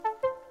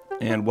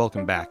and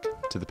welcome back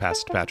to the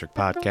Pass It to Patrick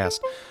podcast,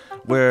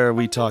 where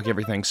we talk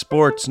everything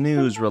sports,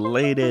 news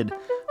related.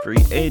 Free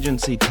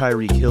agency,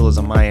 Tyreek Hill is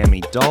a Miami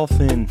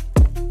Dolphin.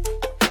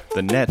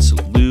 The Nets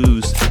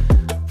lose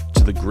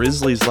to the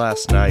Grizzlies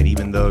last night,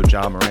 even though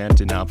Ja Morant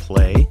did not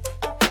play.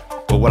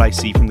 But what I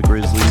see from the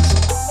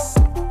Grizzlies,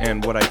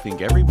 and what I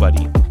think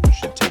everybody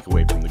should take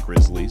away from the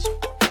Grizzlies,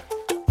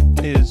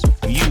 is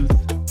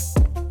youth,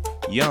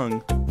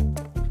 young.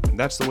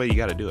 That's the way you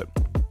got to do it.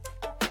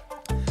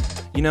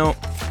 You know,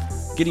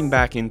 getting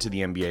back into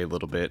the NBA a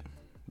little bit,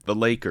 the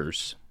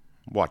Lakers,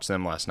 watched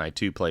them last night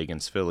too, play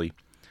against Philly.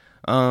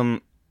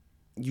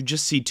 You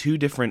just see two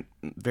different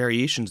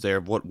variations there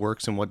of what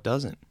works and what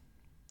doesn't.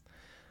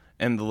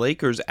 And the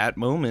Lakers, at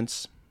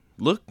moments,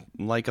 look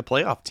like a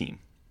playoff team.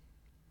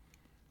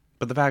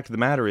 But the fact of the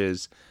matter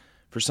is,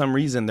 for some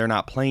reason, they're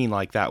not playing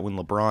like that when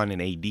LeBron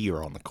and AD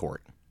are on the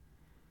court.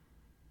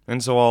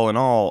 And so all in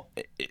all,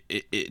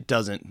 it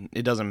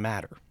doesn't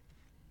matter.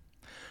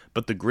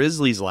 But the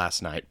Grizzlies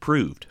last night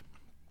proved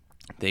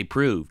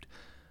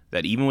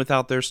that even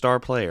without their star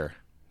player,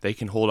 they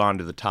can hold on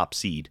to the top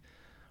seed,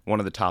 one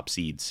of the top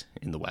seeds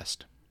in the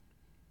West.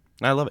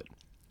 And I love it.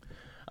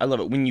 I love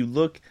it. When you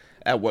look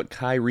at what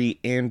Kyrie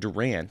and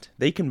Durant,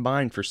 they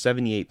combined for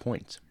 78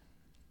 points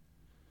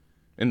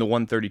in the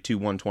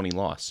 132-120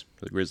 loss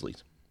for the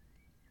Grizzlies.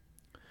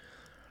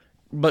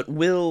 But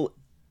will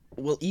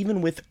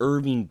even with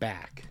Irving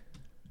back,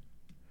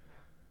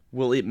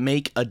 will it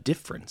make a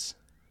difference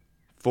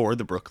for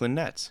the Brooklyn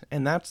Nets?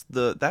 And that's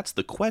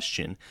the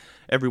question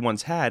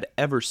everyone's had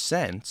ever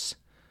since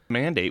the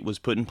mandate was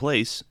put in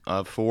place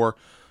for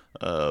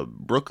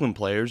Brooklyn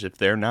players. If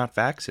they're not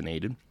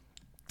vaccinated,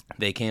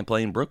 they can't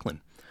play in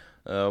Brooklyn.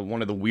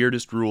 One of the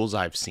weirdest rules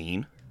I've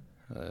seen.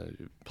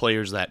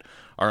 Players that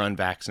are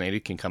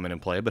unvaccinated can come in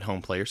and play, but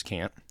home players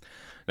can't.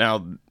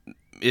 Now,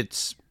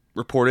 it's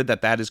reported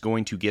that is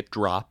going to get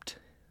dropped,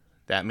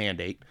 that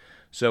mandate.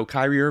 So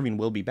Kyrie Irving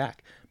will be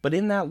back. But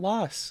in that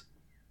loss,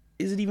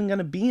 is it even going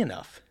to be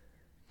enough?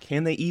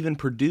 Can they even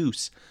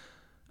produce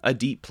a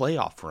deep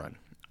playoff run?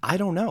 I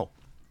don't know.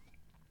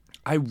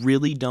 I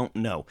really don't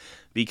know.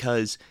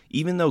 Because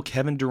even though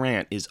Kevin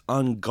Durant is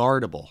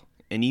unguardable,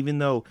 and even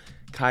though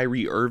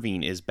Kyrie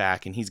Irving is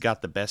back and he's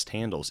got the best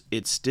handles,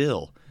 it's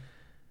still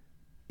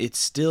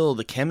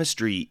the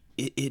chemistry.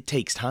 It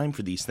takes time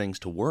for these things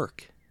to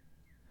work.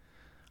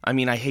 I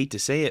mean, I hate to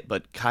say it,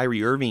 but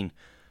Kyrie Irving,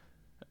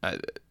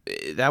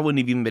 that wouldn't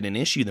have even been an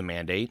issue, the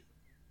mandate,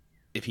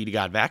 if he'd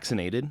got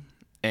vaccinated,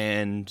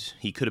 and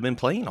he could have been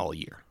playing all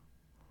year.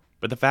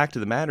 But the fact of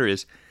the matter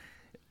is,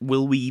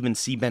 will we even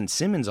see Ben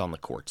Simmons on the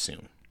court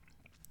soon?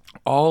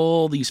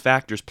 All these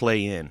factors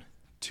play in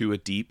to a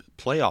deep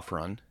playoff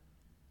run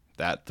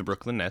that the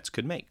Brooklyn Nets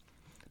could make.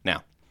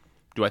 Now,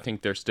 do I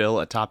think they're still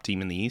a top team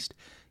in the East?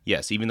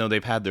 Yes, even though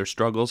they've had their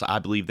struggles, I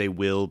believe they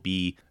will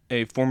be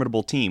a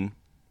formidable team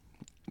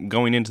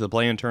going into the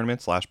play-in tournament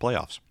 /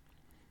 playoffs.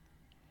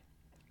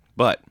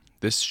 But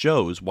this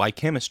shows why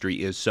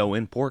chemistry is so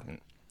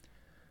important.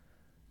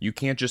 You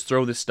can't just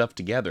throw this stuff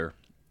together.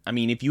 I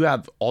mean, if you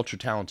have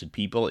ultra-talented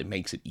people, it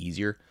makes it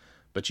easier.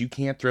 But you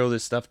can't throw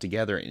this stuff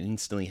together and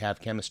instantly have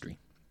chemistry.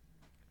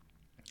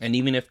 And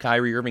even if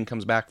Kyrie Irving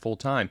comes back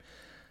full-time,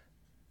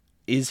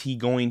 is he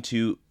going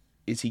to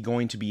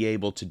be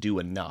able to do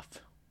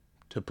enough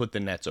to put the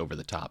Nets over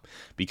the top?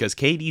 Because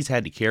KD's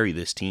had to carry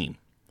this team.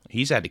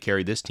 He's had to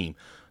carry this team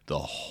the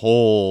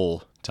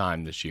whole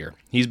time this year.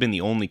 He's been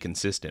the only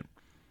consistent.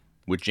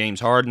 With James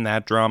Harden,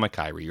 that drama,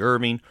 Kyrie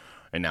Irving,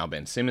 and now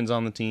Ben Simmons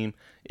on the team,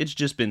 it's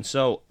just been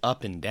so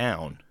up and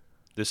down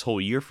this whole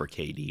year for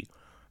KD.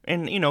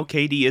 And, you know,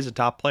 KD is a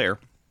top player,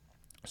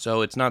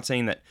 so it's not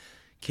saying that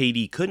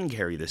KD couldn't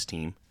carry this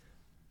team,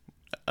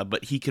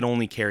 but he can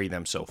only carry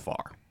them so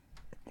far.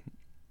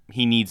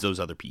 He needs those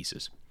other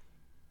pieces.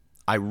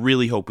 I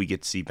really hope we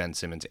get to see Ben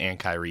Simmons and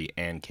Kyrie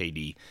and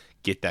KD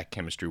get that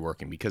chemistry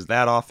working, because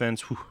that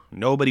offense,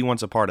 nobody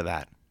wants a part of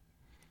that.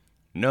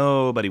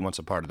 Nobody wants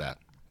a part of that.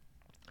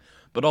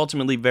 But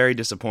ultimately, very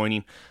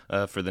disappointing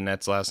for the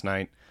Nets last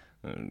night.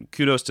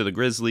 Kudos to the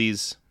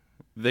Grizzlies.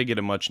 They get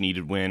a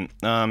much-needed win.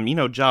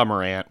 Ja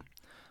Morant,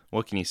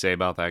 what can you say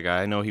about that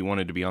guy? I know he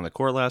wanted to be on the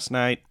court last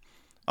night.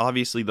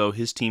 Obviously, though,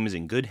 his team is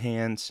in good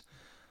hands.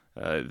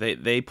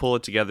 They pull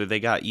it together. They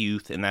got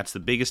youth, and that's the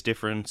biggest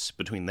difference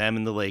between them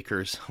and the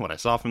Lakers. What I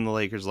saw from the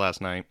Lakers last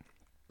night,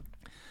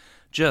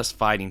 just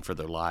fighting for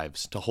their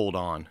lives to hold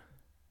on.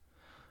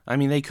 I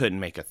mean, they couldn't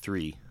make a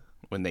three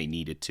when they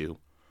needed to.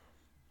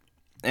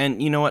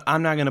 And you know what?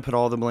 I'm not going to put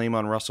all the blame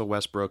on Russell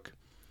Westbrook.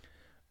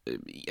 AD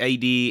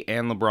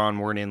and LeBron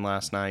weren't in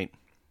last night.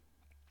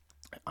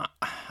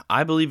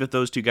 I believe if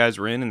those two guys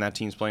were in and that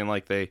team's playing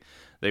like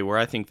they were,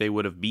 I think they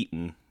would have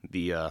beaten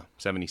the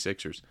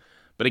 76ers.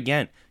 But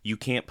again, you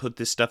can't put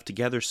this stuff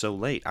together so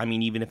late. I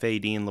mean, even if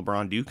AD and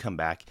LeBron do come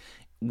back,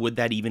 would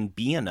that even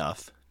be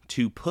enough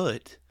to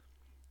put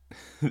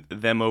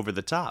them over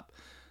the top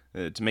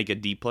to make a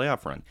deep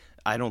playoff run?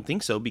 I don't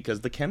think so, because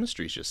the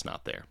chemistry's just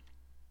not there.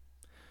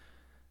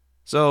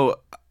 So,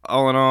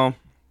 all in all,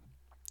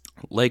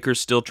 Lakers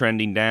still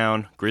trending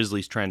down,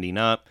 Grizzlies trending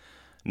up.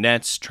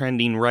 Nets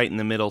trending right in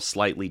the middle,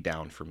 slightly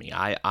down for me.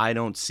 I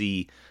don't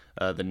see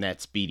the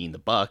Nets beating the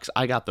Bucks.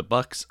 I got the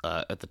Bucks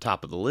at the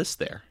top of the list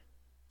there.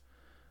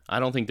 I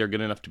don't think they're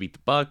good enough to beat the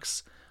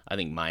Bucks. I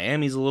think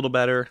Miami's a little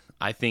better.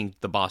 I think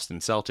the Boston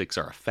Celtics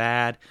are a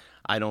fad.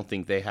 I don't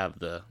think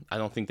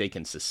they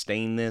can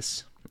sustain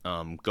this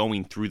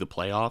going through the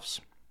playoffs.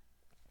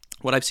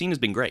 What I've seen has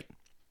been great.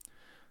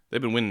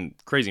 They've been winning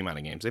crazy amount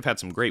of games. They've had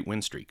some great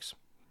win streaks,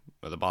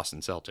 the Boston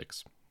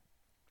Celtics.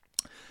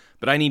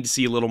 But I need to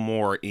see a little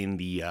more in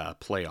the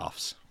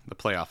playoffs, the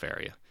playoff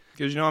area.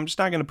 Because, I'm just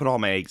not going to put all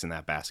my eggs in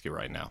that basket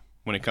right now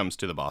when it comes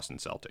to the Boston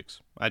Celtics.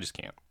 I just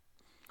can't.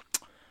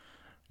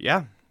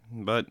 Yeah,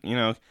 but,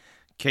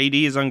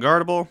 KD is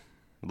unguardable.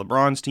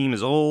 LeBron's team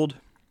is old.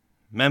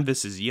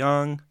 Memphis is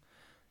young.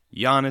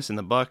 Giannis and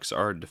the Bucks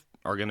are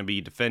going to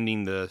be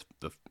defending their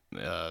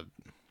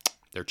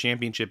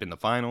championship in the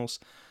finals.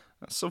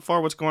 That's so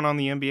far what's going on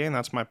in the NBA, and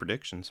that's my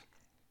predictions.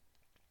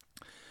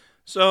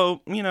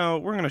 So, we're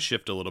going to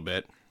shift a little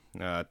bit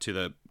to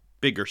the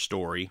bigger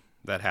story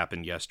that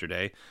happened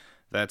yesterday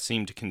that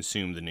seemed to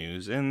consume the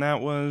news, and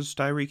that was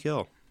Tyreek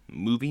Hill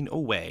moving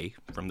away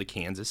from the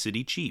Kansas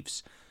City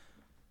Chiefs.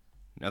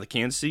 Now, the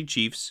Kansas City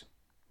Chiefs,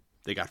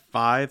 they got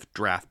 5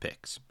 draft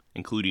picks,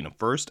 including a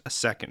first, a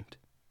second,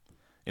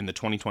 in the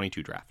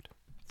 2022 draft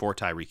for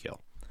Tyreek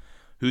Hill,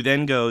 who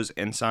then goes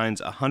and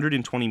signs a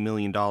 $120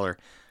 million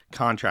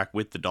contract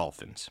with the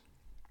Dolphins.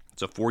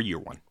 It's a 4-year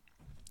one.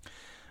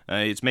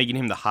 It's making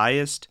him the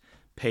highest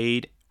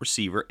paid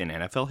receiver in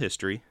NFL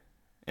history,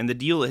 and the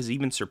deal has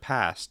even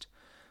surpassed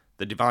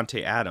the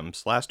Davante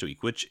Adams last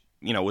week, which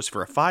was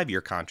for a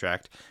 5-year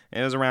contract,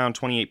 and it was around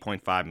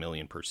 $28.5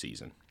 million per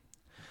season.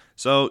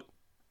 So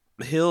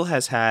Hill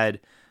has had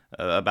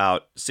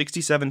about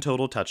 67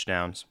 total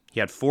touchdowns. He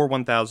had 4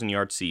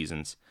 1,000-yard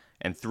seasons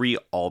and 3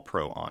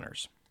 All-Pro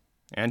honors,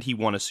 and he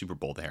won a Super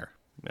Bowl there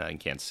in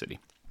Kansas City.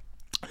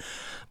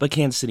 But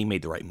Kansas City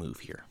made the right move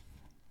here.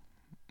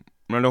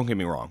 Now, don't get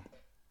me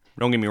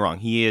wrong.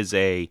 He is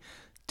a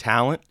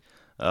talent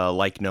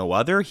like no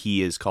other.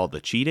 He is called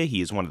the Cheetah.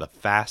 He is one of the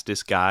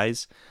fastest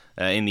guys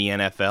in the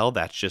NFL.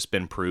 That's just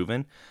been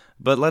proven.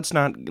 But let's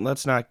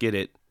not get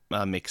it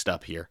mixed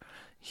up here.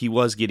 He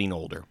was getting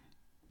older.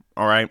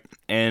 All right?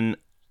 And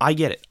I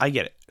get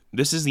it.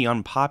 This is the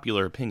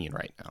unpopular opinion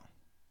right now.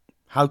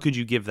 How could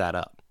you give that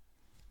up?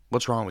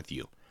 What's wrong with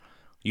you?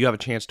 You have a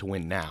chance to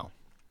win now.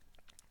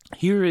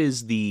 Here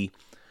is the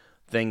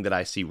thing that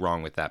I see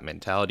wrong with that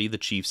mentality. The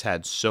Chiefs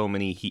had so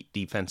many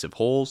defensive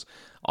holes,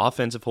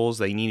 offensive holes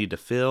they needed to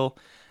fill,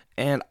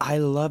 and I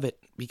love it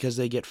because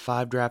they get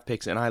 5 draft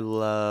picks, and I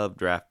love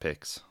draft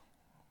picks.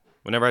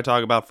 Whenever I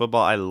talk about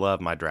football, I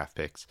love my draft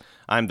picks.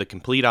 I'm the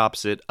complete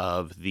opposite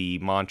of the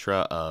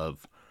mantra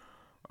of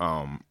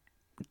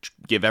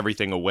give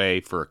everything away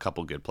for a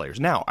couple good players.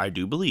 Now, I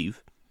do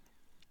believe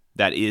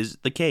that is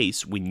the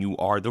case when you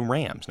are the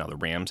Rams. Now, the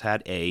Rams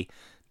had a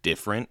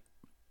different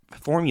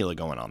formula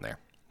going on there.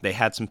 They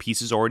had some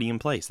pieces already in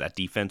place. That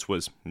defense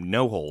was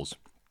no holes.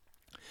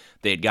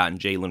 They had gotten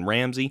Jalen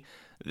Ramsey.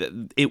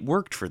 It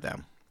worked for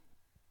them.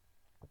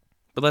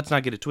 But let's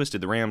not get it twisted.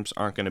 The Rams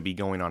aren't going to be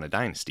going on a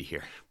dynasty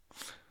here.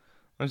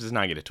 Let's just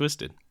not get it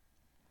twisted.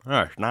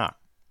 It's not.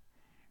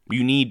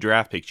 You need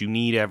draft picks. You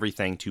need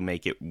everything to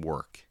make it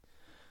work.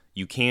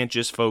 You can't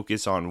just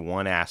focus on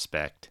one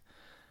aspect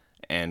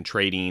and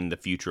trading the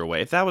future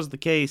away. If that was the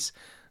case,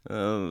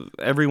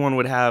 everyone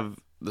would have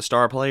the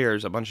star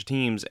players, a bunch of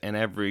teams, and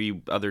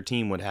every other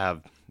team would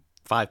have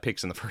 5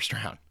 picks in the first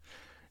round.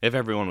 If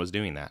everyone was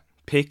doing that.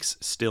 Picks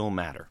still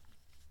matter.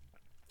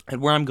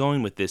 And where I'm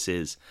going with this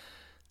is,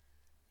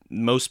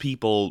 most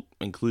people,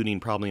 including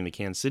probably in the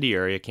Kansas City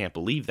area, can't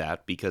believe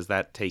that because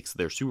that takes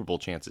their Super Bowl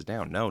chances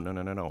down.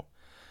 No.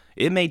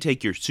 It may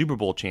take your Super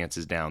Bowl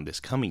chances down this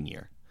coming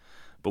year.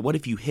 But what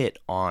if you hit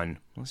on,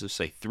 let's just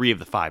say, 3 of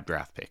the 5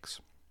 draft picks?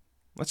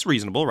 That's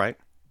reasonable, right?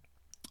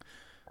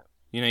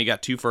 You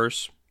got 2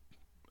 firsts,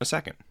 a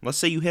second. Let's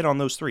say you hit on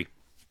those 3.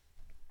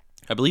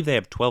 I believe they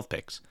have 12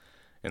 picks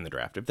in the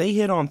draft. If they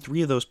hit on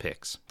 3 of those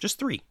picks, just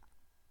 3,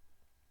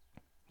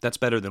 that's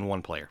better than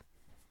 1 player.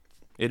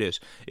 It is.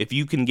 If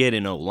you can get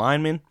an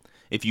O-lineman,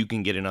 if you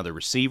can get another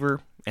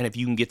receiver, and if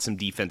you can get some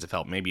defensive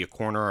help, maybe a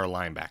corner or a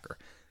linebacker,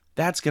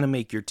 that's going to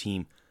make your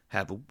team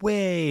have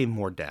way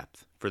more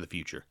depth for the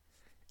future.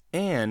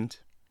 And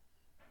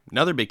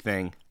another big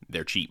thing,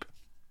 they're cheap.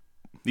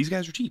 These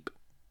guys are cheap.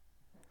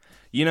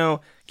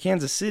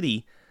 Kansas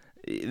City,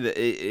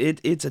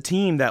 it's a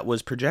team that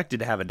was projected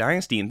to have a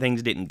dynasty, and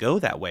things didn't go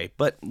that way.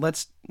 But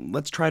let's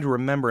try to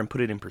remember and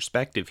put it in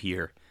perspective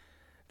here.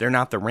 They're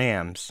not the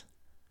Rams.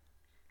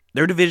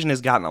 Their division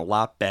has gotten a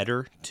lot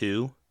better,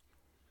 too.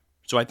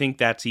 So I think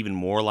that's even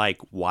more like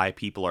why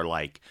people are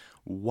like,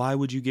 why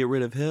would you get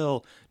rid of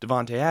Hill?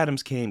 Davante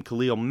Adams came,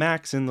 Khalil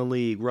Mack's in the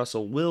league,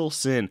 Russell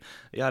Wilson,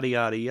 yada,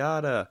 yada,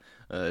 yada.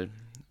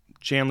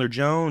 Chandler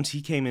Jones,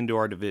 he came into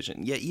our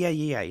division.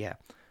 Yeah.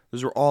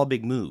 Those are all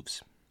big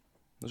moves.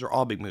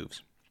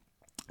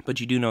 But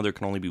you do know there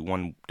can only be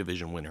one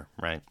division winner,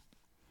 right?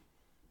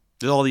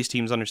 Do all these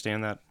teams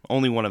understand that?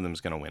 Only one of them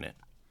is going to win it.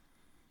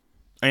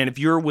 And if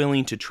you're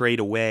willing to trade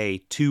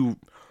away to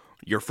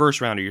your first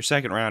rounder, your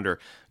second rounder,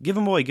 give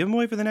them away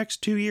for the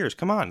next 2 years.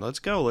 Come on, let's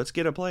go. Let's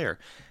get a player.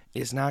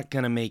 It's not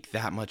going to make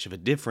that much of a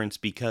difference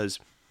because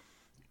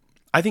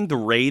I think the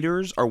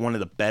Raiders are one of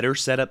the better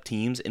set up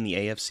teams in the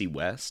AFC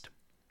West.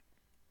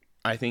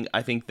 I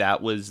think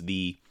that was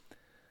the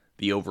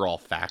overall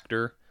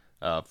factor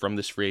from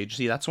this free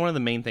agency. That's one of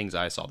the main things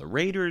I saw. The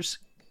Raiders,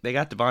 they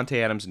got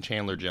Devontae Adams and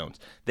Chandler Jones.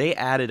 They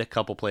added a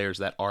couple players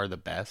that are the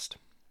best.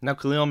 Now,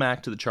 Khalil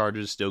Mack to the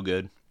Chargers is still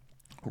good.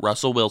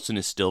 Russell Wilson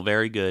is still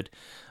very good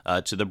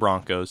to the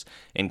Broncos.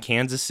 And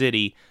Kansas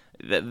City,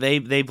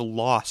 they've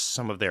lost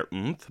some of their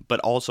oomph, but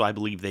also I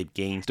believe they've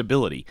gained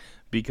stability,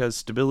 because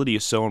stability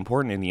is so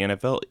important in the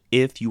NFL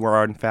if you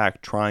are in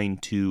fact trying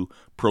to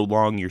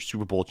prolong your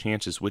Super Bowl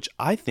chances, which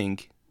I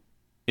think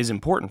is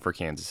important for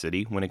Kansas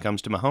City when it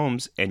comes to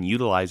Mahomes and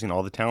utilizing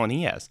all the talent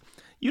he has.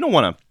 You don't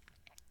want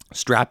to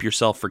strap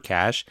yourself for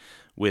cash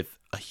with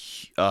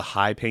a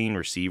high-paying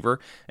receiver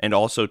and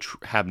also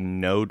have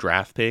no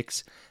draft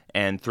picks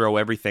and throw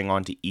everything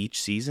onto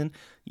each season.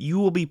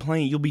 You'll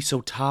be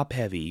so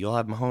top-heavy. You'll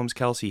have Mahomes,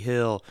 Kelsey,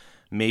 Hill,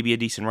 maybe a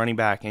decent running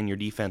back, and your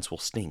defense will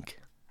stink.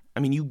 I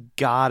mean, you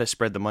got to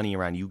spread the money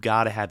around. You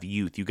got to have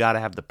youth. You got to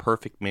have the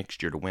perfect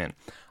mixture to win.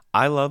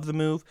 I love the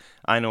move.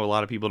 I know a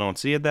lot of people don't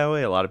see it that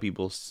way. A lot of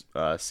people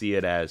see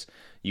it as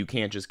you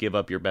can't just give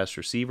up your best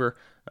receiver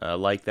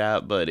like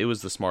that, but it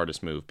was the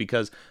smartest move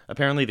because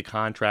apparently the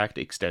contract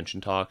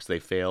extension talks, they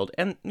failed,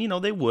 and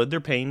they would.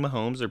 They're paying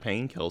Mahomes, they're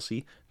paying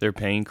Kelsey, they're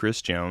paying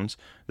Chris Jones,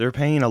 they're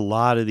paying a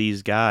lot of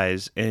these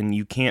guys, and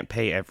you can't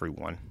pay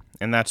everyone,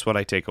 and that's what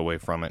I take away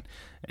from it.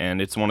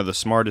 And it's one of the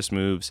smartest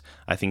moves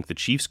I think the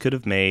Chiefs could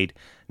have made.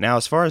 Now,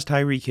 as far as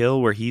Tyreek Hill,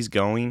 where he's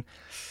going,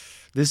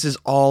 this is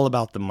all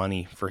about the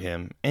money for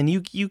him, and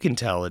you can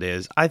tell it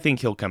is. I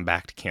think he'll come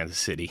back to Kansas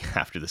City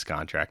after this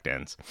contract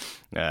ends.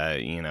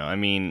 I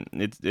mean,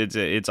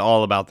 it's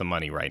all about the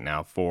money right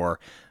now for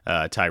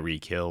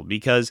Tyreek Hill,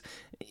 because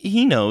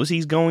he knows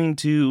he's going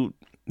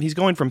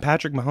from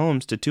Patrick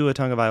Mahomes to Tua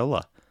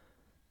Tagovailoa.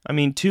 I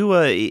mean,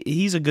 Tua,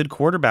 he's a good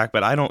quarterback,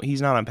 but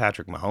he's not on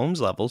Patrick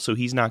Mahomes' level, so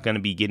he's not going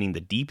to be getting the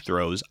deep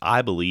throws,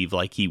 I believe,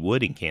 like he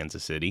would in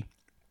Kansas City.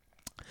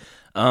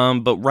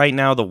 But right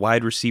now, the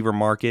wide receiver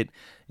market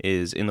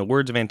is, in the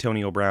words of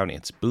Antonio Brown,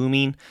 it's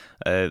booming.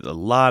 A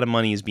lot of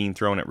money is being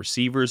thrown at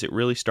receivers. It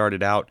really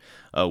started out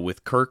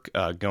with Kirk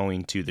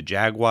going to the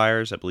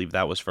Jaguars. I believe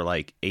that was for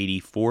like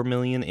 $84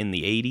 million in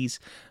the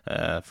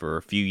 80s for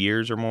a few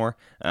years or more.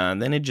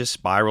 And then it just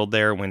spiraled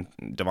there when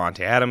Devontae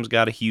Adams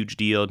got a huge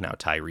deal. Now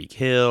Tyreek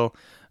Hill.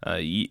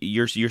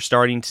 You're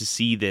starting to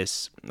see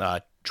this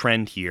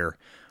trend here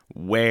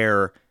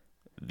where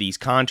these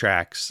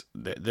contracts,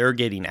 they're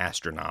getting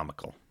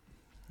astronomical.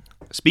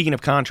 Speaking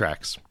of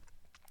contracts,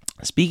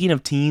 speaking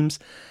of teams,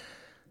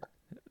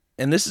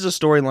 and this is a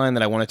storyline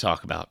that I want to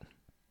talk about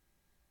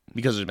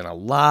because there's been a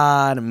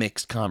lot of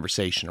mixed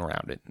conversation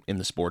around it in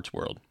the sports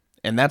world.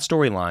 And that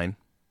storyline,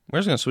 we're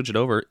just going to switch it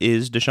over,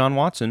 is Deshaun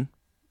Watson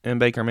and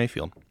Baker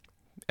Mayfield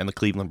and the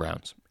Cleveland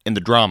Browns and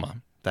the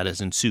drama that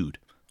has ensued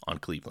on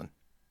Cleveland.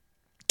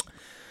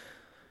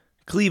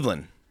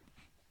 Cleveland,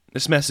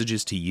 this message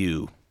is to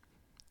you.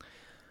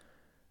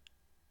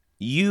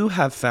 You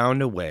have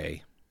found a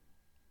way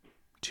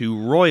to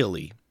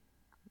royally,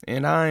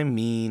 and I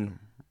mean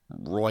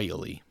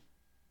royally,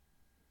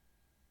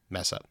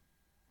 mess up.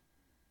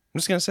 I'm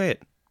just going to say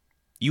it.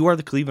 You are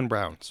the Cleveland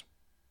Browns.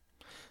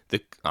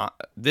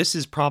 This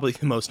is probably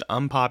the most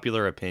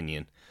unpopular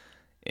opinion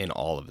in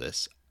all of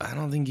this. I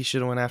don't think you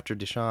should have went after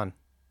Deshaun.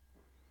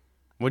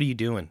 What are you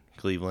doing,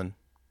 Cleveland?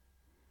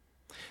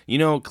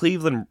 The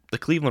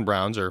Cleveland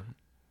Browns are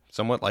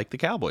somewhat like the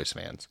Cowboys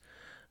fans.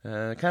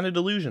 Kind of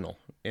delusional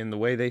in the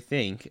way they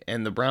think,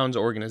 and the Browns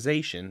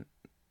organization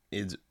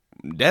is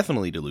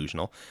definitely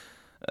delusional.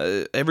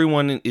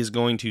 Everyone is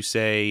going to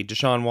say,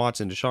 Deshaun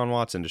Watson.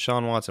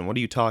 What are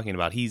you talking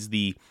about? He's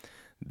the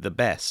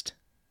best.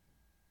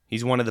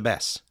 He's one of the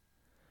best.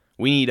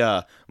 We need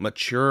a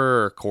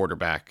mature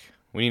quarterback.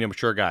 We need a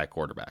mature guy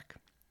quarterback.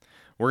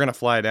 We're going to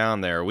fly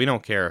down there. We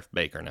don't care if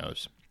Baker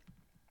knows.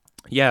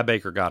 Yeah,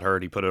 Baker got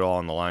hurt. He put it all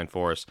on the line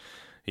for us.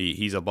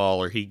 He's a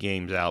baller. He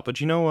games out. But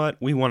you know what?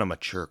 We want a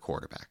mature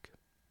quarterback.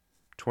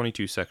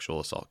 22 sexual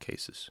assault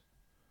cases.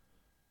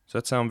 Does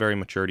that sound very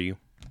mature to you?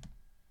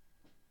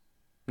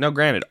 Now,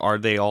 granted, are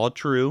they all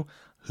true?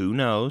 Who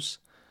knows?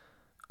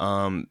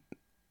 Who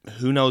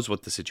knows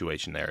what the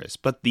situation there is?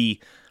 But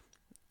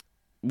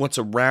what's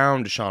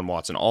around Deshaun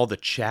Watson, all the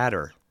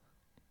chatter,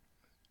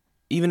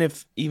 even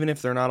if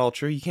they're not all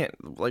true, you can't,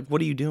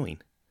 what are you doing?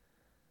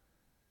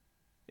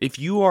 If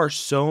you are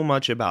so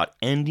much about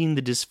ending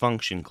the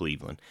dysfunction,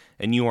 Cleveland,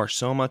 and you are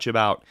so much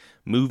about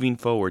moving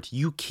forward,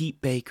 you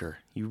keep Baker.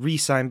 You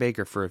re-sign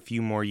Baker for a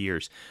few more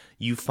years.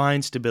 You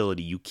find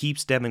stability. You keep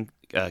Kevin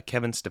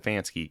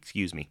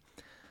Stefanski,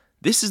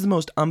 This is the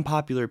most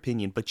unpopular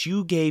opinion, but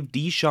you gave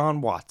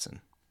Deshaun Watson,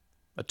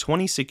 a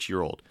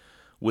 26-year-old,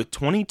 with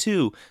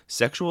 22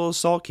 sexual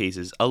assault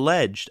cases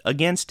alleged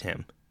against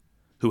him,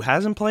 who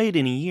hasn't played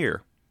in a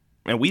year,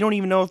 And we don't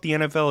even know if the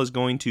NFL is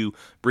going to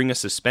bring a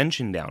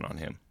suspension down on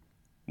him.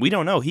 We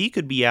don't know. He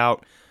could be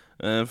out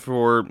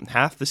for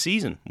half the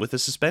season with a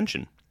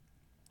suspension.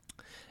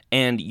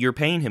 And you're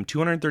paying him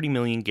 $230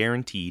 million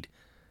guaranteed.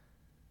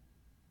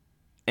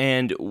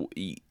 And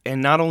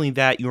not only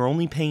that, you're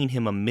only paying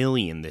him $1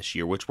 million this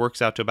year, which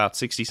works out to about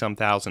 60-some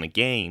thousand a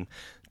game,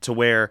 to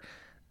where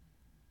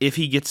if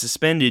he gets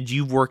suspended,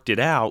 you've worked it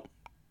out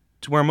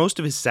to where most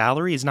of his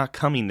salary is not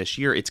coming this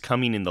year, it's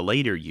coming in the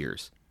later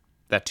years.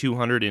 That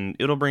 200 and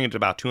it'll bring it to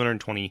about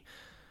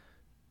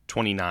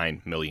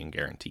 229 million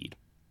guaranteed.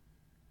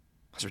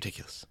 That's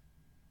ridiculous.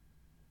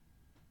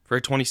 For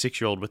a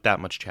 26-year-old with that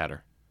much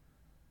chatter.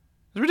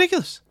 It's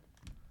ridiculous.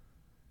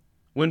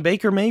 When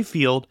Baker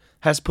Mayfield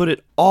has put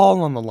it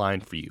all on the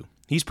line for you.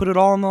 He's put it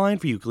all on the line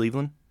for you,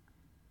 Cleveland.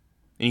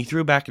 And you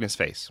threw it back in his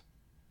face.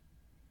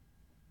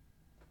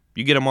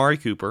 You get Amari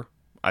Cooper.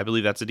 I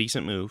believe that's a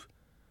decent move.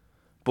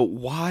 But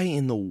why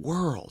in the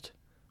world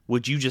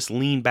would you just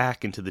lean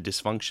back into the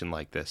dysfunction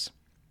like this?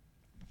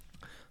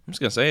 I'm just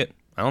going to say it.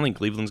 I don't think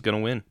Cleveland's going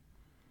to win.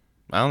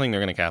 I don't think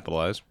they're going to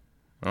capitalize.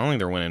 I don't think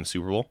they're winning a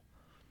Super Bowl.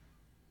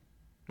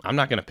 I'm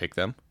not going to pick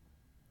them.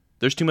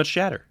 There's too much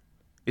chatter.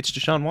 It's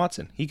Deshaun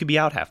Watson. He could be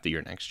out half the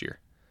year next year.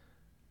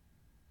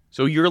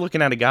 So you're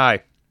looking at a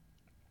guy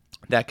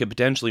that could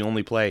potentially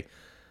only play,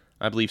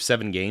 I believe,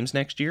 7 games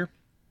next year,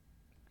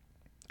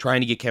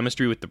 trying to get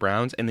chemistry with the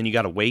Browns, and then you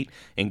got to wait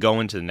and go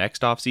into the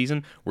next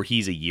offseason where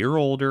he's a year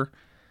older.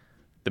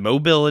 The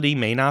mobility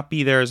may not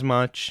be there as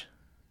much.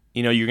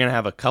 You know, you're going to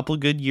have a couple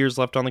good years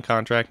left on the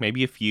contract,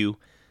 maybe a few,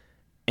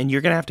 and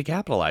you're going to have to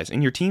capitalize,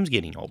 and your team's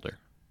getting older.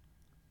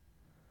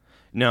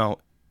 No,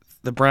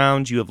 the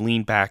Browns, you have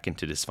leaned back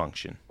into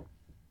dysfunction.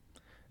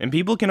 And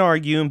people can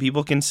argue, and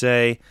people can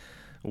say,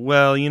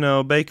 well, you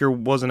know, Baker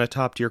wasn't a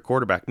top-tier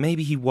quarterback.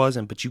 Maybe he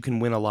wasn't, but you can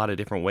win a lot of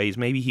different ways.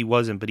 Maybe he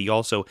wasn't, but he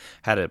also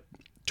had a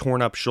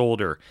torn-up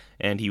shoulder,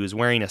 and he was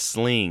wearing a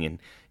sling, and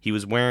he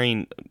was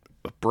wearing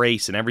a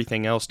brace and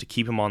everything else to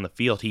keep him on the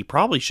field. He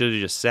probably should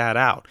have just sat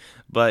out,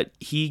 but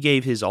he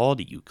gave his all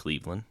to you,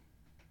 Cleveland.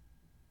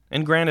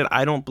 And granted,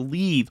 I don't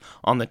believe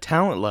on the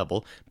talent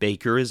level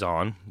Baker is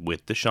on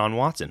with Deshaun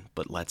Watson,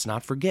 but let's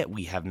not forget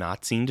we have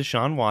not seen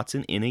Deshaun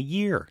Watson in a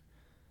year.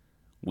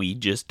 We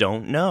just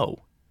don't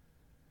know.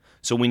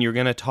 So when you're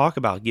going to talk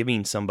about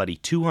giving somebody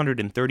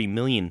 $230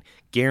 million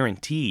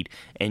guaranteed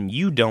and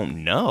you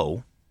don't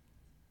know,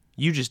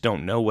 you just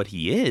don't know what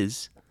he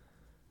is,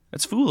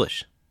 that's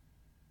foolish.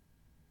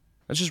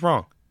 That's just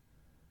wrong.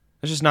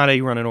 That's just not how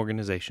you run an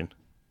organization.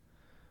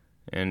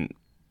 And,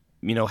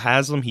 you know,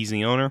 Haslam, he's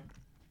the owner.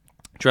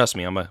 Trust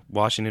me, I'm a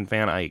Washington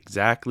fan. I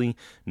exactly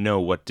know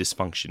what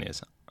dysfunction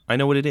is. I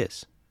know what it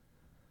is.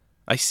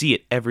 I see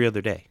it every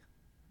other day.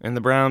 And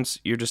the Browns,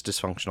 you're just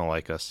dysfunctional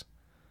like us.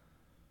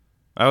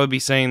 I would be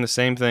saying the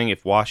same thing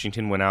if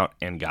Washington went out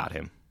and got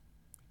him.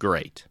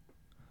 Great.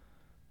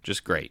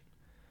 Just great.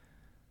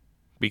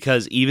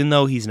 Because even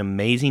though he's an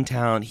amazing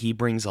talent, he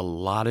brings a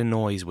lot of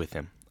noise with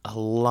him. A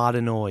lot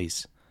of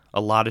noise.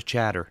 A lot of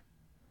chatter.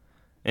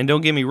 And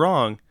don't get me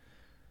wrong,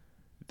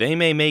 they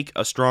may make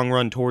a strong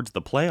run towards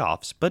the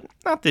playoffs, but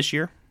not this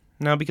year.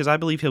 No, because I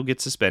believe he'll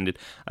get suspended.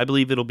 I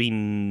believe it'll be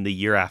the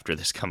year after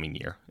this coming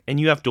year. And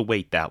you have to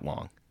wait that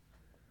long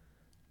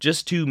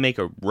just to make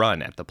a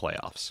run at the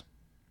playoffs.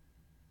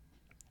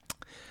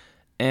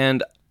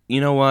 And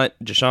you know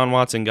what? Deshaun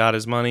Watson got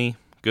his money.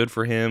 Good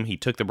for him. He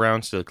took the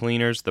Browns to the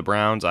cleaners. The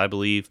Browns, I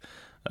believe,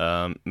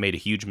 made a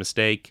huge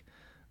mistake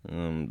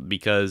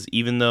because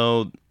even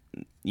though,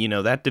 you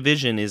know, that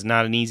division is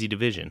not an easy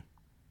division.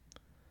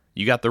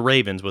 You got the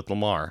Ravens with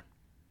Lamar.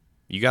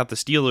 You got the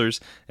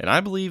Steelers, and I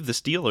believe the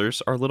Steelers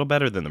are a little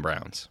better than the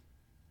Browns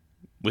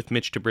with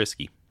Mitch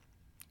Trubisky.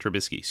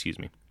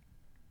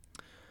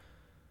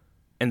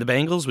 And the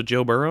Bengals with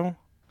Joe Burrow?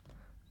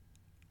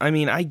 I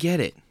mean, I get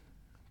it,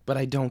 but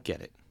I don't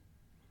get it.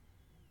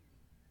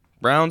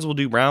 Browns will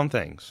do Brown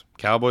things.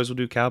 Cowboys will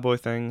do Cowboy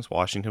things.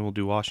 Washington will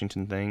do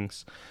Washington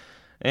things.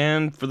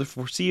 And for the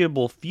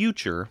foreseeable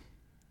future,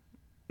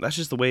 that's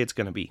just the way it's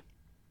going to be.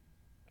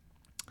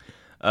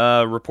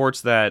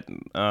 Reports that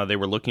they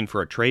were looking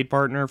for a trade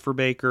partner for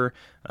Baker.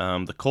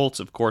 The Colts,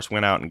 of course,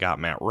 went out and got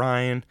Matt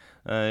Ryan.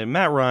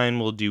 Matt Ryan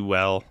will do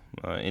well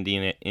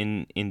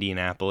in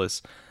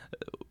Indianapolis.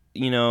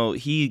 You know,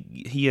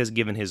 he has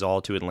given his all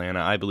to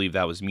Atlanta. I believe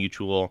that was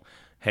mutual.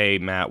 Hey,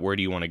 Matt, where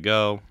do you want to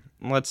go?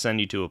 Let's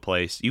send you to a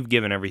place. You've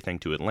given everything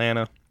to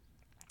Atlanta.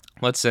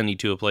 Let's send you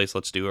to a place.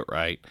 Let's do it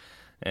right.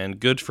 And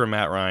good for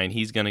Matt Ryan.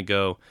 He's going to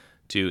go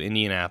to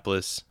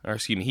Indianapolis. Or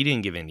excuse me, he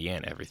didn't give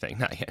Indiana everything.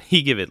 Not yet.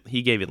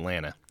 He gave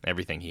Atlanta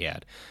everything he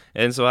had.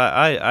 And so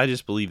I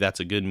just believe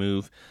that's a good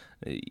move.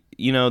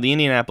 You know, the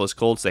Indianapolis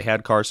Colts, they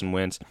had Carson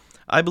Wentz.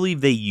 I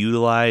believe they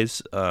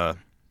utilize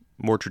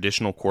more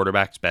traditional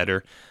quarterbacks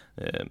better.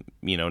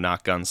 You know,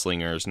 not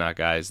gunslingers, not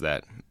guys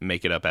that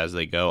make it up as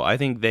they go. I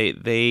think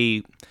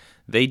they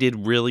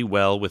did really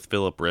well with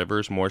Phillip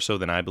Rivers, more so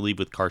than I believe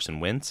with Carson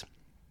Wentz.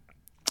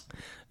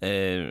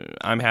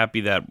 I'm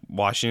happy that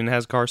Washington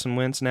has Carson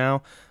Wentz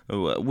now.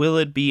 Will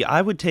it be?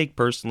 I would take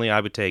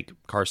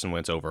Carson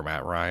Wentz over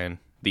Matt Ryan.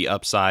 The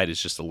upside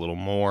is just a little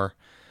more.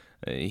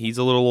 He's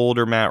a little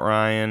older, Matt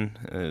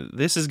Ryan.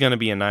 This is going to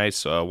be a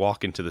nice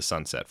walk into the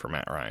sunset for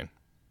Matt Ryan.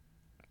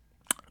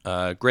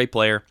 Great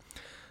player,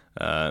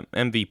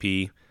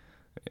 MVP.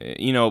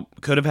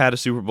 Could have had a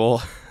Super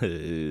Bowl.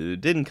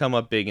 Didn't come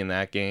up big in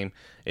that game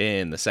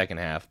in the second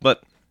half.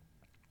 But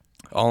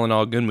all in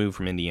all, good move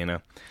from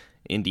Indiana.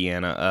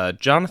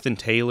 Jonathan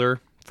Taylor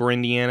for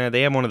Indiana,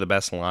 they have one of the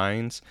best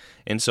lines.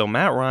 And so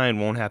Matt Ryan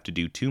won't have to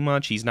do too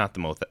much. He's not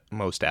the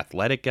most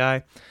athletic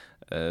guy.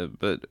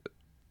 But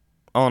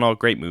all in all,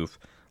 great move.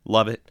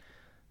 Love it.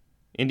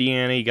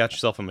 Indiana, you got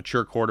yourself a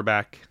mature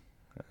quarterback.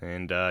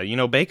 And,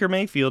 Baker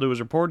Mayfield, it was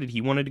reported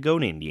he wanted to go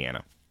to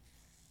Indiana.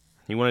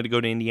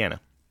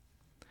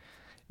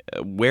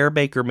 Where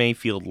Baker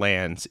Mayfield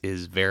lands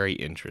is very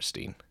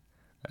interesting.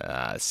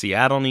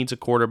 Seattle needs a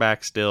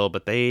quarterback still,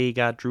 but they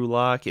got Drew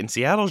Lock, and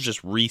Seattle's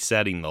just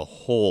resetting the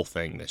whole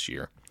thing this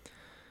year.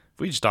 If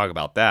we just talk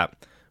about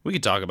that, we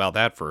could talk about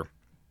that for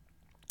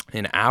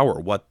an hour,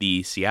 what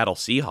the Seattle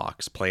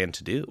Seahawks plan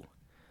to do.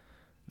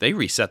 They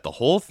reset the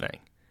whole thing,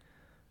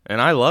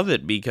 and I love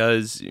it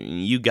because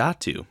you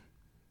got to.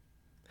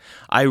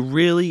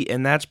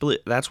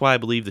 That's why I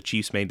believe the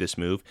Chiefs made this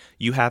move.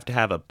 You have to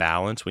have a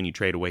balance when you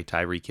trade away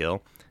Tyreek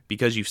Hill,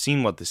 because you've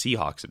seen what the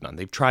Seahawks have done.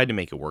 They've tried to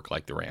make it work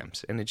like the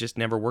Rams, and it just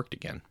never worked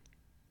again.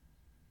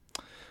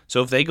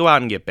 So if they go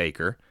out and get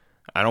Baker,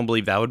 I don't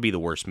believe that would be the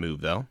worst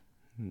move, though.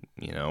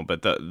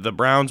 But the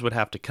Browns would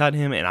have to cut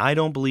him, and I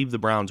don't believe the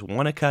Browns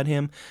want to cut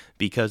him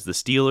because the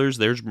Steelers,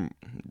 there's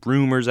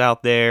rumors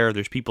out there,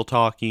 there's people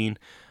talking,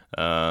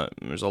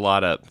 there's a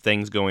lot of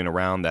things going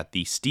around that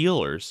the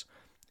Steelers,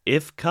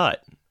 if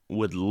cut,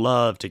 would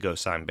love to go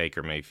sign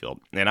Baker Mayfield.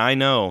 And I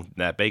know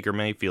that Baker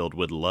Mayfield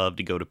would love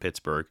to go to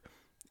Pittsburgh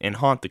and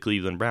haunt the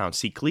Cleveland Browns.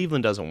 See,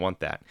 Cleveland doesn't want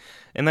that.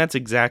 And that's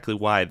exactly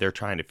why they're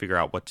trying to figure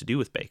out what to do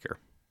with Baker.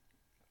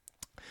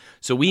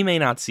 So we may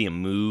not see a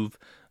move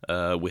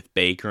with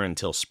Baker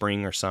until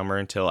spring or summer,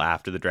 until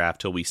after the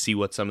draft, till we see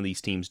what some of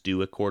these teams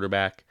do at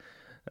quarterback.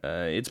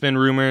 It's been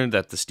rumored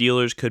that the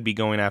Steelers could be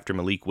going after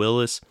Malik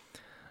Willis.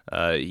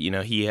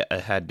 He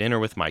had dinner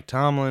with Mike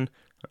Tomlin.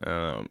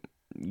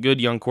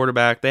 Good young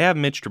quarterback. They have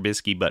Mitch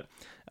Trubisky, but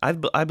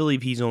I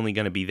believe he's only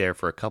going to be there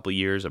for a couple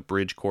years, a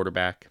bridge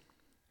quarterback.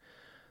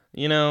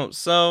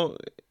 So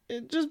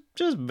it just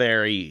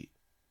a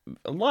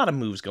lot of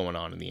moves going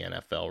on in the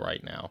NFL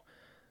right now.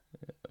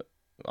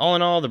 All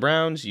in all, the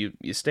Browns, you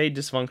stayed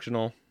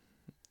dysfunctional.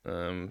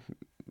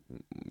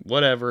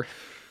 Whatever.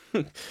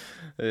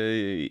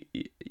 You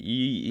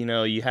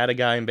had a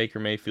guy in Baker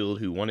Mayfield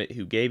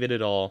who gave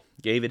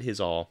it his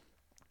all,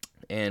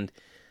 and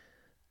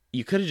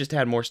you could have just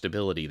had more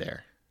stability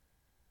there.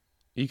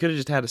 You could have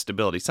just had a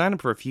stability. Sign him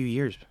for a few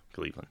years,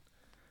 Cleveland.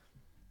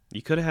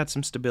 You could have had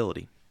some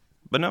stability.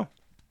 But no.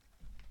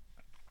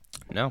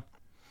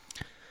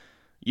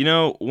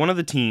 One of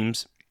the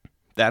teams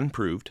that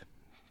improved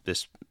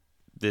this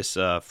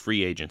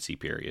free agency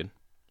period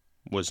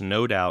was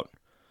no doubt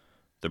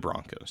the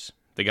Broncos.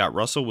 They got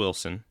Russell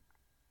Wilson,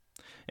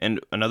 and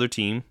another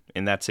team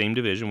in that same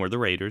division were the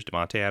Raiders,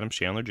 Devontae Adams,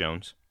 Chandler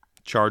Jones,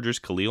 Chargers,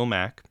 Khalil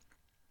Mack.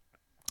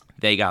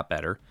 They got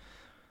better.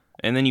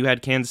 And then you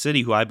had Kansas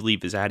City, who I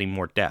believe is adding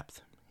more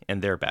depth,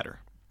 and they're better.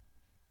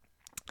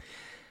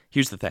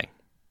 Here's the thing.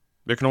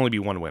 There can only be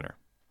one winner.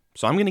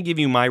 So I'm going to give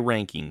you my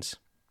rankings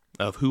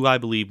of who I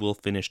believe will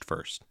finish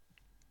first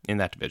in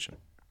that division.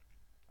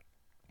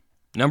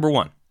 Number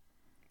one.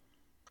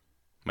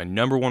 My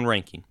number one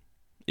ranking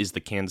is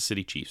the Kansas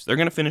City Chiefs. They're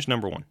going to finish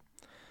number one.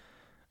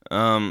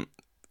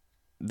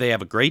 They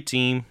have a great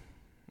team.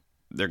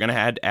 They're going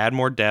to add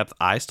more depth.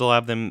 I still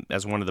have them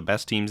as one of the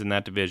best teams in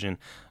that division,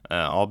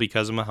 all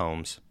because of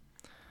Mahomes.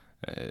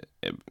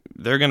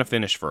 They're going to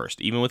finish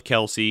first. Even with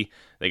Kelsey,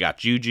 they got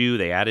Juju.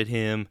 They added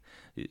him.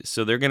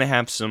 So they're going to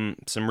have some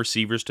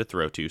receivers to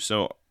throw to.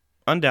 So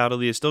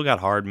undoubtedly, they still got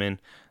Hardman.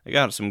 They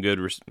got some good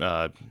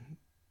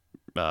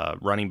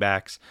running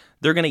backs.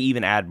 They're going to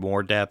even add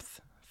more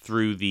depth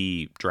through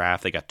the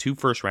draft. They got 2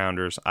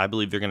 first-rounders. I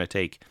believe they're going to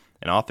take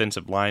an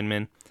offensive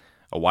lineman,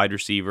 a wide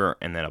receiver,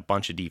 and then a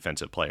bunch of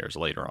defensive players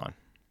later on.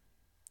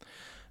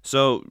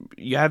 So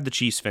you have the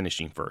Chiefs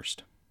finishing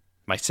first.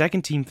 My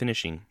second team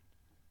finishing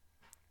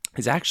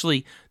is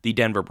actually the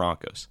Denver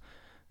Broncos,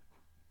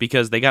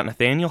 because they got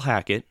Nathaniel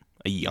Hackett,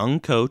 a younger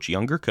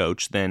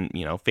coach than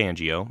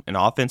Fangio, an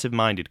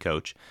offensive-minded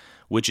coach,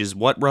 which is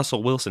what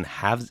Russell Wilson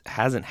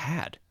hasn't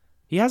had.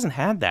 He hasn't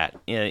had that.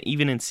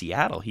 Even in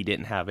Seattle, he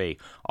didn't have a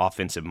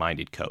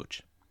offensive-minded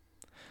coach.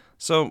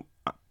 So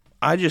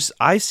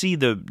I see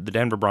the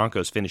Denver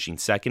Broncos finishing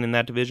second in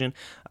that division.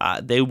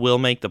 They will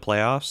make the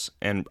playoffs,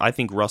 and I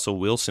think Russell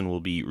Wilson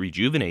will be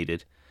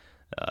rejuvenated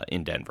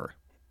in Denver.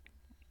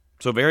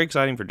 So very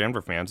exciting for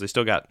Denver fans. They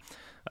still got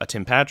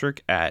Tim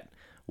Patrick at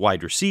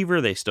wide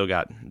receiver. They still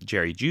got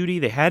Jerry Jeudy.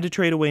 They had to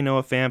trade away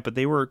Noah Fant, but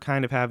they were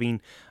kind of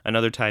having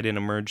another tight end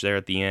emerge there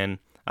at the end.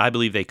 I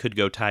believe they could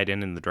go tight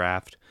end in the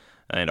draft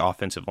and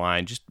offensive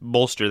line, just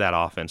bolster that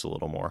offense a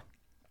little more,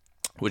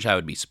 which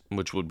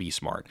would be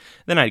smart.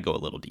 Then I'd go a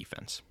little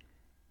defense.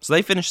 So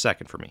they finished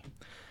second for me.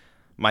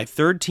 My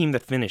third team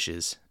that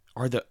finishes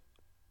are the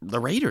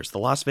Raiders, the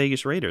Las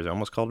Vegas Raiders. I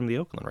almost called them the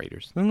Oakland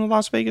Raiders. Then the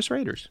Las Vegas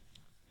Raiders.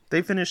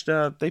 They finished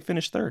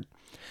third.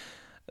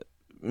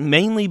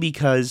 Mainly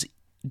because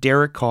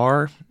Derek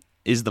Carr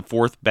is the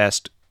fourth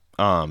best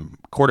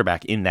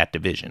quarterback in that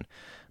division.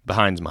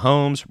 Behind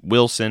Mahomes,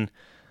 Wilson,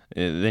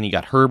 then you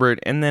got Herbert,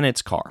 and then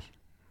it's Carr.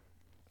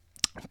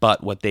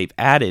 But what they've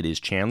added is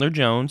Chandler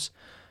Jones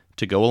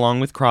to go along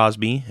with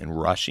Crosby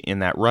and rush in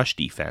that rush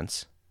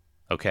defense.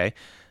 Okay?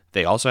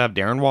 They also have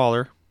Darren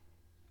Waller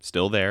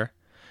still there.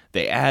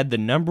 They add the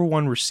number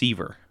one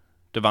receiver,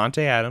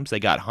 Davante Adams. They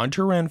got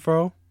Hunter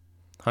Renfrow,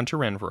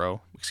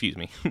 excuse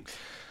me.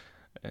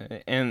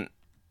 and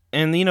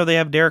they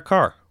have Derek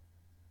Carr.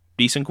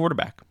 Decent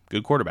quarterback,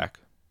 good quarterback.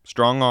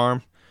 Strong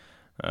arm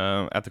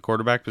at the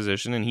quarterback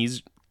position, and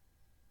he's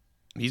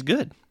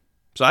good.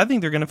 So I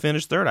think they're going to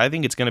finish third. I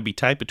think it's going to be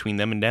tight between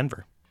them and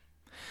Denver.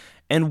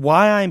 And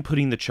why I'm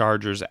putting the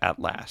Chargers at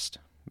last.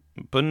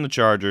 I'm putting the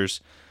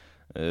Chargers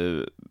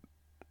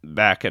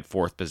back at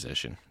fourth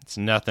position. It's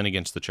nothing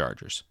against the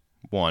Chargers.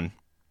 One,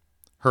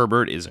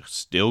 Herbert is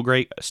still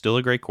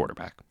a great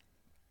quarterback.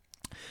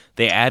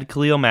 They add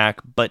Khalil Mack,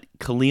 but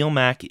Khalil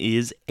Mack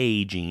is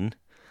aging.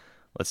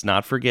 Let's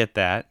not forget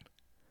that.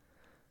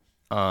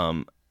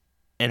 And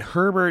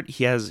Herbert,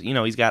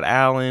 he's got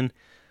Allen.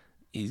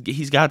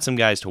 He's got some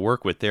guys to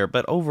work with there,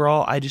 but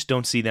overall, I just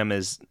don't see them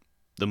as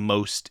the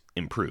most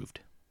improved.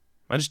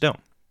 I just don't.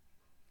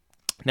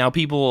 Now,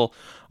 people will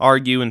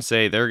argue and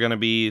say they're going to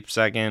be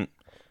second.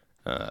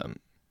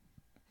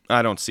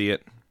 I don't see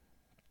it.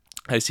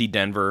 I see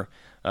Denver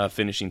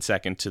finishing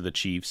second to the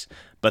Chiefs,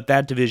 but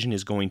that division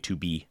is going to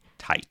be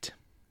tight.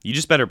 You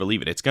just better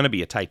believe it. It's going to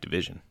be a tight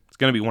division. It's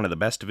going to be one of the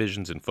best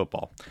divisions in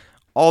football.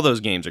 All those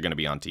games are going to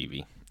be on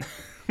TV.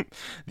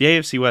 The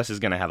AFC West is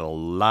going to have a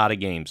lot of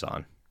games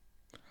on.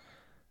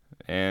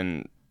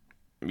 And,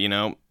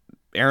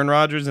 Aaron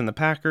Rodgers and the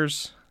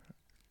Packers,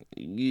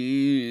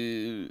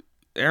 Aaron,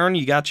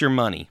 you got your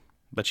money,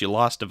 but you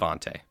lost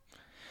Davante.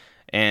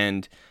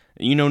 And,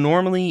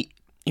 normally,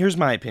 here's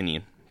my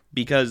opinion,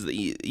 because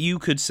you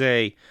could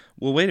say,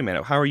 well, wait a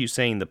minute, how are you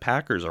saying the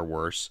Packers are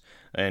worse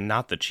and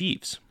not the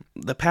Chiefs?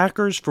 The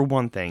Packers, for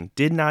one thing,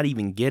 did not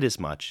even get as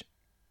much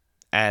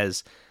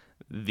as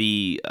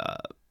the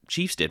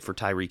Chiefs did for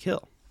Tyreek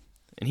Hill,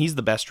 and he's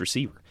the best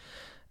receiver.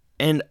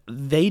 And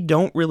they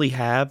don't really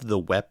have the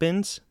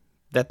weapons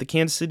that the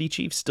Kansas City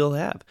Chiefs still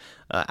have.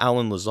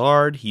 Allen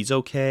Lazard, he's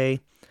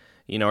okay.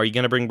 Are you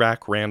going to bring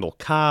back Randall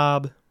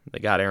Cobb? They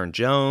got Aaron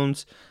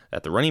Jones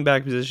at the running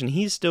back position.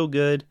 He's still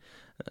good.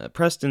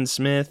 Preston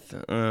Smith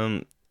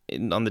on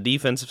the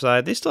defensive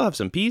side. They still have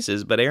some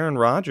pieces, but Aaron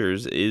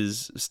Rodgers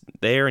is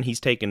there, and he's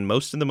taken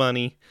most of the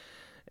money.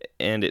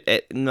 And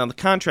now the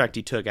contract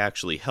he took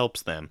actually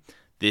helps them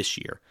this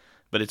year,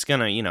 but it's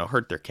going to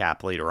hurt their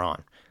cap later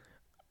on.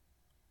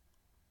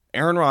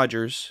 Aaron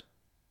Rodgers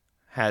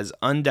has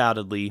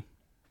undoubtedly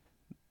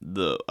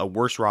a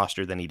worse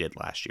roster than he did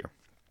last year.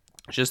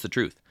 It's just the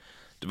truth.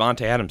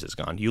 Davante Adams is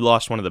gone. You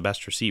lost one of the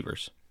best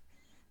receivers.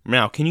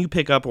 Now, can you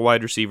pick up a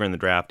wide receiver in the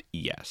draft?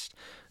 Yes.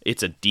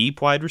 It's a deep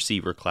wide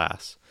receiver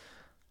class.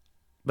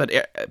 But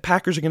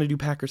Packers are going to do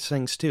Packers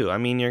things too. I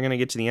mean, you're going to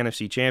get to the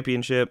NFC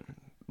Championship,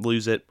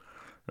 lose it.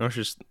 That's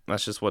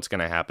just what's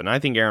going to happen. I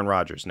think Aaron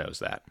Rodgers knows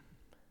that.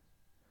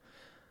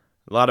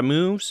 A lot of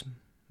moves.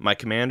 My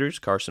Commanders,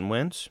 Carson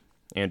Wentz,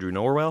 Andrew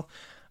Norwell.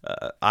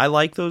 I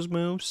like those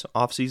moves,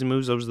 off-season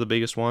moves. Those are the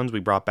biggest ones. We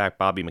brought back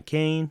Bobby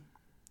McCain.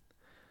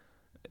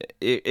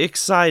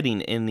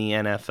 Exciting in the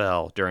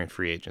NFL during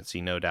free agency,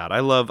 no doubt.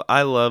 I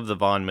love the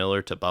Von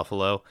Miller to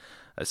Buffalo.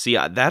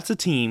 That's a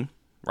team.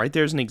 Right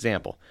there's an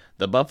example.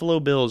 The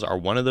Buffalo Bills are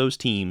one of those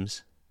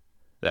teams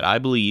that I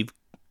believe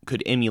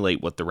could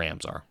emulate what the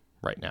Rams are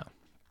right now,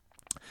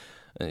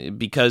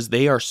 because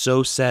they are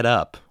so set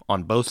up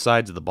on both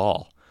sides of the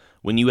ball.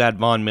 When you add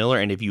Von Miller,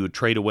 and if you would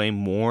trade away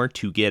more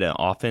to get an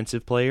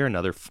offensive player,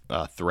 another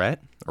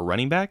threat, a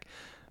running back,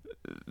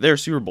 they're a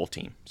Super Bowl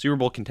team, Super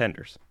Bowl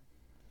contenders.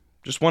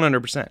 Just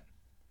 100%.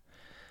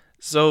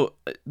 So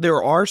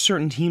there are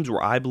certain teams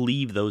where I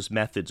believe those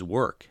methods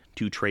work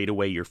to trade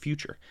away your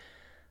future.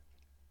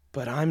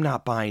 But I'm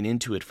not buying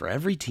into it for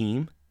every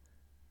team.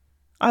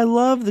 I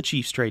love the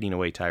Chiefs trading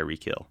away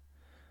Tyreek Hill.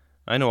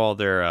 I know all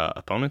their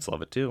opponents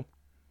love it too.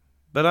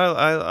 But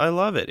I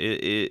love it.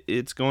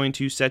 It's going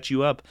to set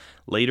you up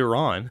later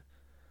on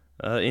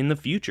in the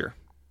future.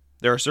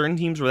 There are certain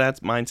teams where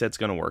that mindset's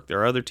going to work. There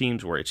are other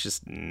teams where it's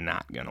just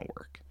not going to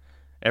work.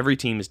 Every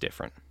team is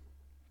different.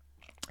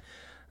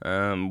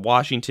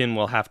 Washington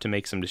will have to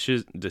make some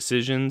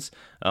decisions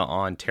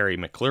on Terry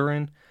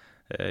McLaurin,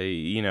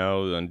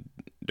 on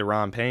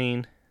Daron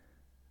Payne.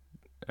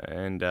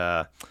 And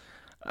I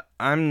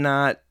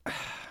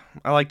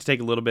like to take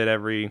a little bit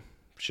every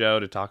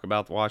show to talk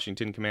about the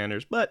Washington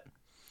Commanders, but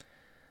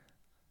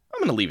I'm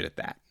going to leave it at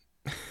that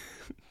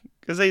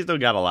because they still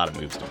got a lot of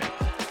moves to make.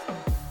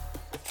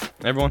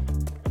 Everyone,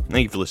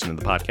 thank you for listening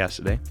to the podcast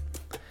today.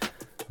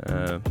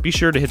 Be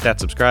sure to hit that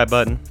subscribe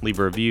button, leave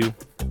a review.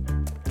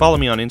 Follow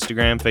me on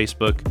Instagram,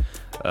 Facebook,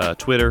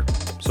 Twitter,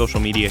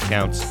 social media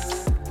accounts.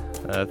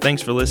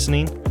 Thanks for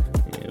listening.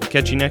 We'll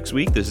catch you next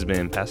week. This has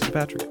been Pastor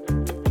Patrick.